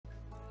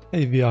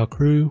Hey VR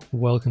crew,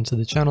 welcome to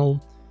the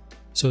channel.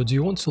 So do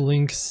you want to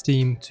link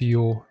Steam to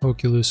your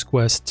Oculus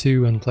Quest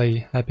 2 and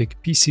play epic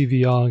PC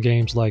VR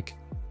games like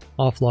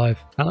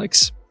Half-Life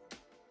Alyx?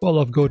 Well,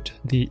 I've got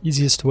the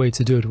easiest way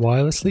to do it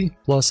wirelessly,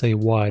 plus a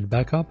wired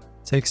backup.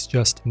 It takes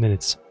just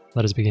minutes.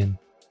 Let us begin.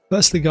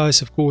 Firstly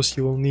guys, of course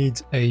you will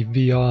need a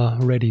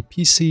VR ready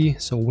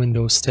PC, so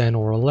Windows 10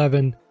 or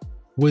 11,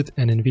 with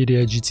an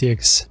Nvidia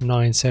GTX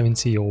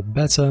 970 or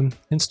better.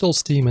 Install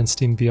Steam and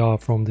Steam VR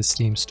from the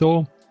Steam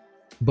store.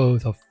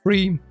 Both are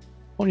free.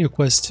 On your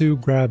Quest 2,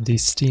 grab the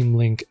Steam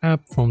Link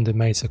app from the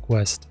Meta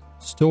Quest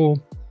store.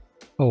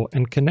 Oh,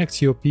 and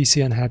connect your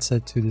PC and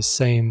headset to the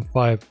same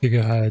 5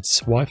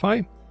 GHz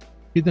Wi-Fi.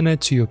 Ethernet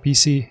to your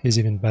PC is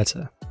even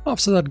better.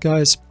 After that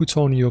guys, put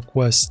on your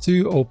Quest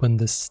 2, open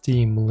the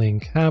Steam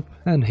Link app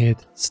and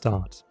hit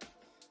start.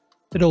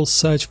 It'll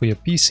search for your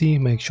PC,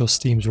 make sure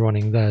Steam's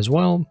running there as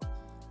well.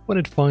 When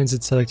it finds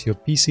it, select your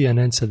PC and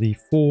enter the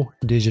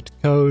 4-digit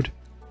code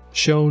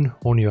shown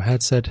on your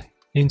headset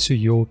into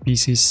your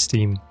PC's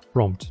Steam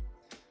prompt.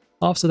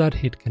 After that,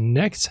 hit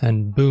connect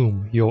and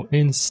boom, you're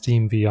in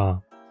Steam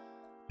VR.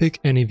 Pick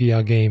any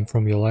VR game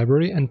from your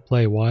library and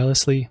play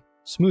wirelessly.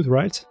 Smooth,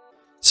 right?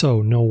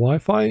 So no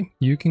Wi-Fi,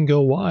 you can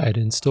go wired.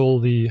 Install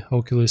the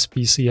Oculus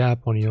PC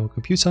app on your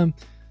computer,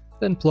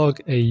 then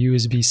plug a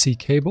USB-C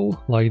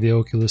cable like the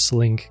Oculus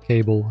Link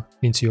cable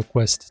into your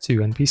Quest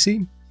 2 and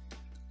PC.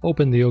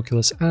 Open the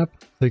Oculus app,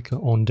 click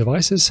on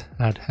devices,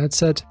 add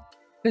headset,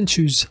 then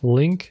choose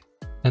Link.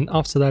 And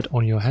after that,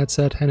 on your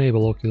headset,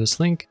 enable Oculus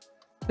Link,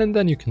 and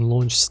then you can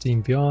launch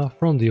Steam VR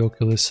from the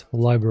Oculus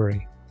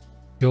library.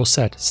 You're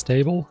set,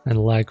 stable and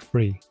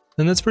lag-free.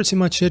 And that's pretty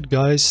much it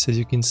guys. As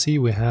you can see,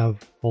 we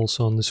have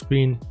also on the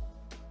screen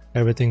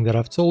everything that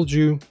I've told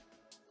you.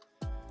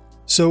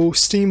 So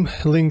Steam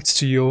linked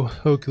to your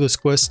Oculus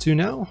Quest 2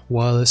 now,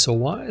 wireless or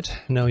wired.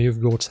 Now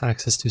you've got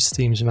access to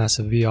Steam's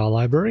massive VR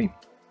library.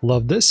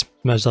 Love this,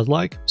 smash that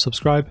like,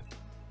 subscribe,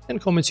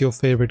 and comment your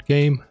favorite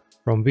game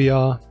from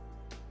VR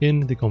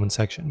in the comment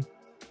section.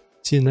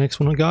 See you next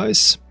one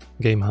guys,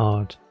 game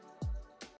hard.